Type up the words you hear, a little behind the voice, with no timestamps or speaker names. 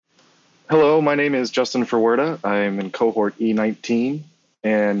Hello, my name is Justin Ferwerda. I'm in cohort E19,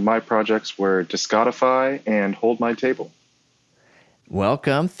 and my projects were Discodify and Hold My Table.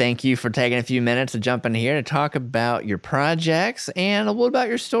 Welcome. Thank you for taking a few minutes to jump in here to talk about your projects and a little about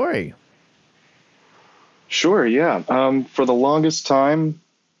your story. Sure, yeah. For the longest time,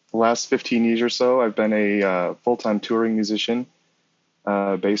 the last 15 years or so, I've been a full-time touring musician,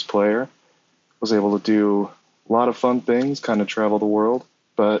 bass player. Was able to do a lot of fun things, kind of travel the world.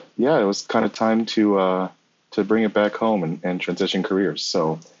 But yeah, it was kind of time to bring it back home and transition careers.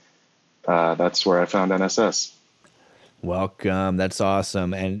 So that's where I found NSS. Welcome. That's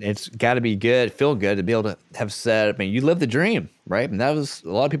awesome. And it's got to be good, feel good to be able to have said, I mean, you lived the dream, right? And that was a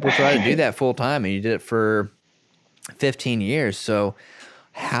lot of people try to do that full time, and you did it for 15 years. So,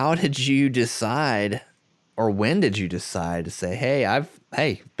 how did you decide, or when did you decide to say, hey, I've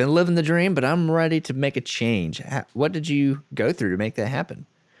been living the dream, but I'm ready to make a change? What did you go through to make that happen?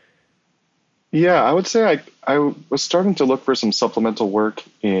 Yeah, I would say I was starting to look for some supplemental work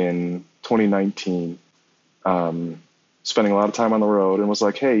in 2019, spending a lot of time on the road, and was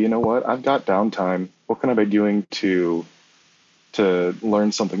like, hey, you know what? I've got downtime. What can I be doing to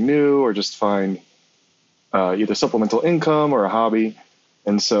learn something new or just find either supplemental income or a hobby?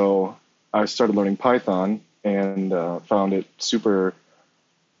 And so I started learning Python and found it super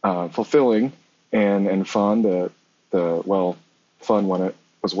fulfilling and fun. Fun when it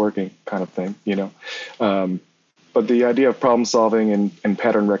was working kind of thing, you know. But the idea of problem solving and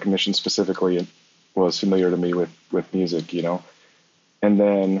pattern recognition specifically was familiar to me with music, you know. And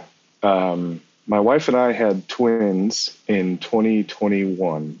then my wife and I had twins in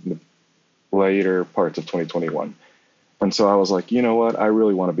 2021, the later parts of 2021. And so I was like, you know what, I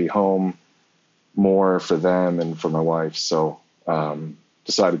really want to be home more for them and for my wife. So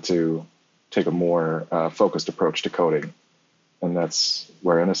decided to take a more focused approach to coding. And that's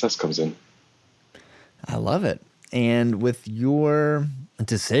where NSS comes in. I love it. And with your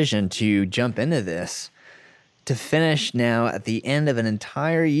decision to jump into this, to finish now at the end of an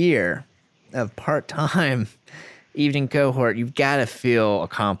entire year of part-time evening cohort, you've got to feel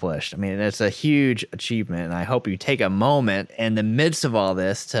accomplished. I mean, it's a huge achievement, and I hope you take a moment in the midst of all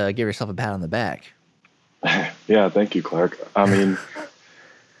this to give yourself a pat on the back. Yeah, thank you, Clark. I mean,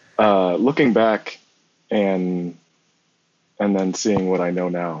 looking back and then seeing what I know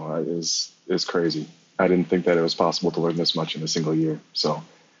now is crazy. I didn't think that it was possible to learn this much in a single year. So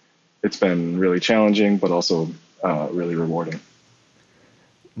it's been really challenging, but also really rewarding.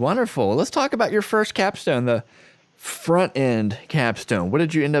 Wonderful. Well, let's talk about your first capstone, the front end capstone. What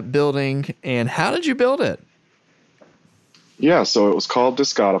did you end up building, and how did you build it? Yeah, so it was called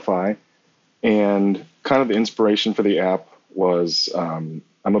Discodify, and kind of the inspiration for the app was I'm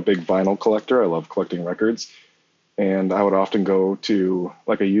a big vinyl collector. I love collecting records. And I would often go to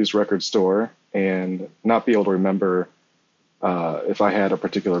like a used record store and not be able to remember if I had a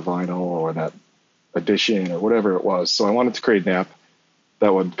particular vinyl or that edition or whatever it was. So I wanted to create an app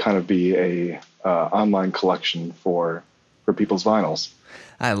that would kind of be a online collection for people's vinyls.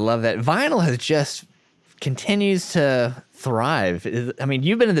 I love that. Vinyl has just continues to thrive. I mean,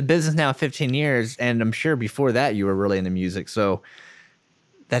 you've been in the business now 15 years, and I'm sure before that you were really into music. So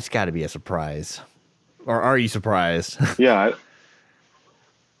that's got to be a surprise. Or are you surprised? Yeah,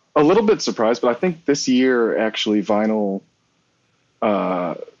 a little bit surprised, but I think this year actually vinyl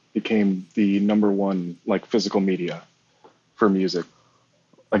became the number one like physical media for music.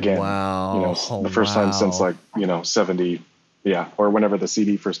 Again, Wow. you know, the first time since like, you know, 70, yeah, or whenever the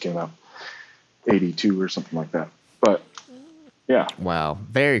CD first came out, 82 or something like that. But yeah. Wow.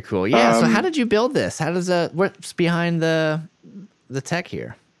 Very cool. Yeah. So how did you build this? How does what's behind the tech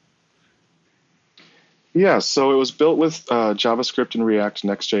here? Yeah, so it was built with JavaScript and React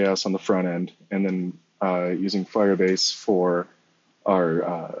Next.js on the front end, and then using Firebase for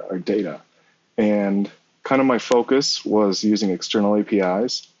our data. And kind of my focus was using external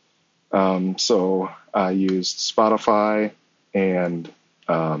APIs. So I used Spotify and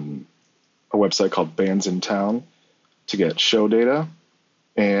a website called Bands in Town to get show data.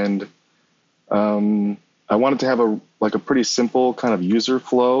 And I wanted to have a pretty simple kind of user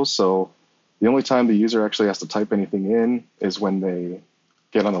flow. So the only time the user actually has to type anything in is when they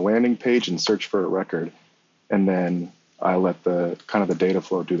get on the landing page and search for a record. And then I let the data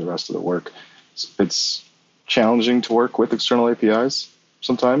flow do the rest of the work. It's challenging to work with external APIs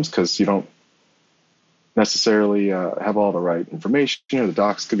sometimes because you don't necessarily have all the right information, or the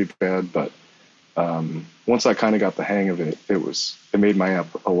docs could be bad. But once I kind of got the hang of it, it made my app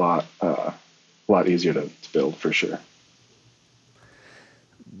a lot easier to build for sure.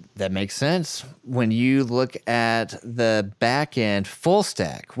 That makes sense. When you look at the back end full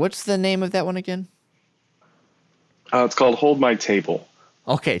stack, what's the name of that one again? It's called Hold My Table.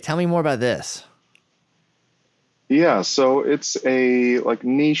 Okay, tell me more about this. Yeah, so it's a like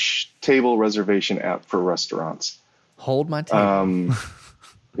niche table reservation app for restaurants. Hold my table.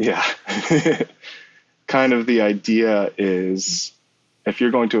 Yeah. Kind of the idea is if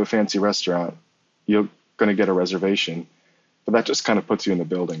you're going to a fancy restaurant, you're going to get a reservation, but that just kind of puts you in the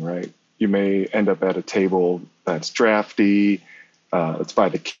building, right? You may end up at a table that's drafty, it's by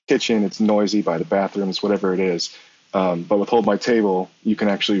the kitchen, it's noisy by the bathrooms, whatever it is. But with Hold My Table, you can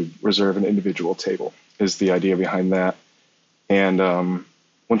actually reserve an individual table, is the idea behind that. And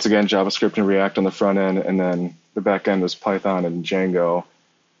once again, JavaScript and React on the front end, and then the back end was Python and Django.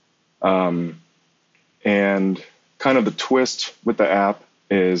 And kind of the twist with the app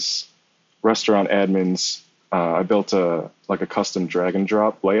is restaurant admins. I built a custom drag and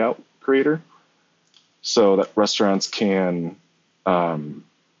drop layout creator so that restaurants can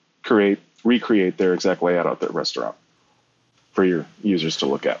recreate their exact layout of their restaurant for your users to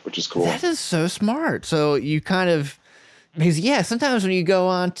look at, which is cool. That is so smart. So you kind of, because sometimes when you go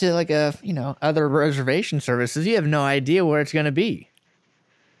on to like other reservation services, you have no idea where it's going to be.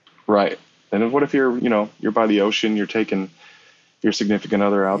 Right. And what if you're by the ocean, you're taking your significant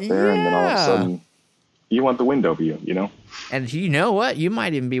other out there, and then all of a sudden you want the window view, And you know what? You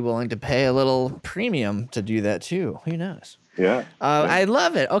might even be willing to pay a little premium to do that too. Who knows? Yeah. I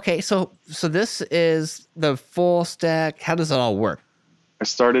love it. Okay, so this is the full stack. How does it all work? I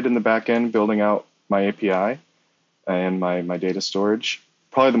started in the back end building out my API and my data storage.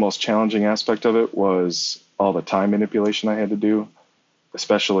 Probably the most challenging aspect of it was all the time manipulation I had to do,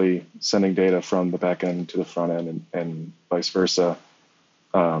 especially sending data from the back end to the front end and vice versa,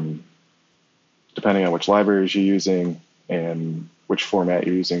 depending on which libraries you're using and which format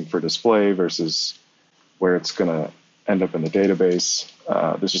you're using for display versus where it's going to end up in the database.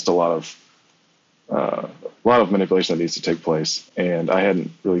 There's just a lot of manipulation that needs to take place, and I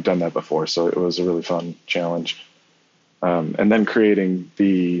hadn't really done that before, so it was a really fun challenge. And then creating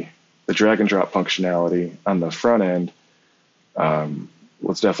the drag and drop functionality on the front end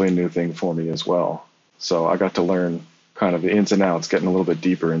was definitely a new thing for me as well. So I got to learn kind of the ins and outs, getting a little bit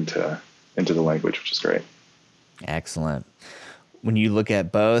deeper into the language, which is great. Excellent. When you look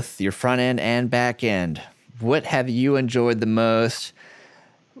at both your front end and back end, what have you enjoyed the most?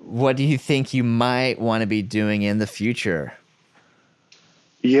 What do you think you might want to be doing in the future?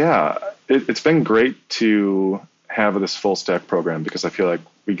 Yeah, it's been great to have this full stack program because I feel like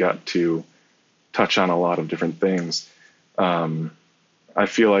we got to touch on a lot of different things. I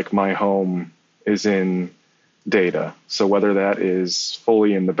feel like my home is in data. So whether that is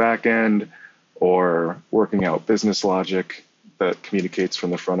fully in the back end or working out business logic that communicates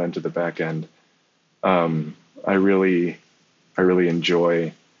from the front end to the back end, I really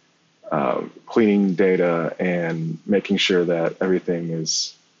enjoy cleaning data and making sure that everything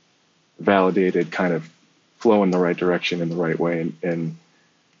is validated, kind of flow in the right direction in the right way, and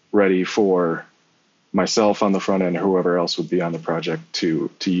ready for myself on the front end, whoever else would be on the project to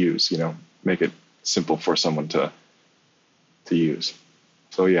use, make it simple for someone to use.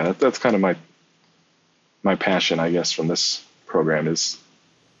 So yeah, that's kind of my passion, I guess, from this program is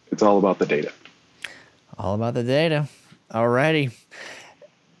it's all about the data. All about the data. Alrighty.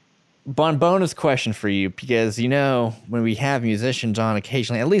 Bonus question for you, because when we have musicians on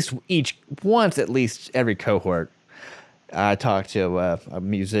occasionally, at least every cohort, I talk to a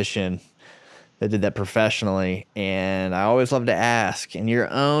musician that did that professionally, and I always love to ask, in your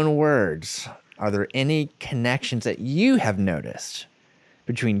own words, are there any connections that you have noticed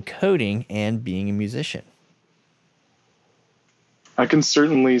between coding and being a musician? I can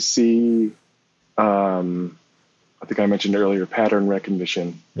certainly see, I think I mentioned earlier, pattern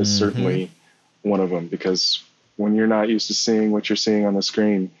recognition is certainly one of them, because when you're not used to seeing what you're seeing on the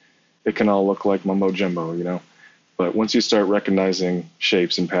screen, it can all look like mumbo jumbo, But once you start recognizing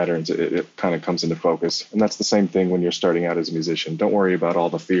shapes and patterns, it kind of comes into focus. And that's the same thing when you're starting out as a musician. Don't worry about all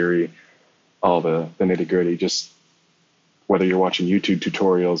the theory, all the nitty gritty. Just whether you're watching YouTube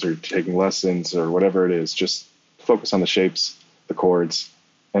tutorials or taking lessons or whatever it is, just focus on the shapes, the chords,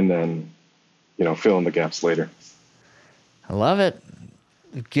 and then, fill in the gaps later. I love it.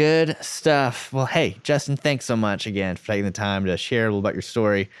 Good stuff. Well, hey, Justin, thanks so much again for taking the time to share a little about your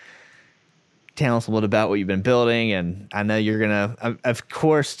story. Tell us a little about what you've been building, and I know you're going to, of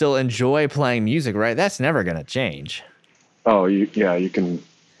course, still enjoy playing music, right? That's never going to change. Oh, you can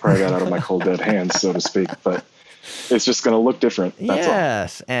pry that out of my cold dead hands, so to speak. But It's just going to look different. That's all.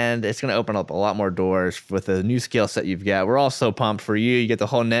 Yes, and it's going to open up a lot more doors with the new skill set you've got. We're all so pumped for you. You get the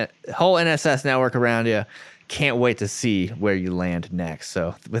whole NSS network around you. Can't wait to see where you land next.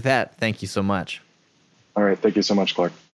 So with that, thank you so much. All right. Thank you so much, Clark.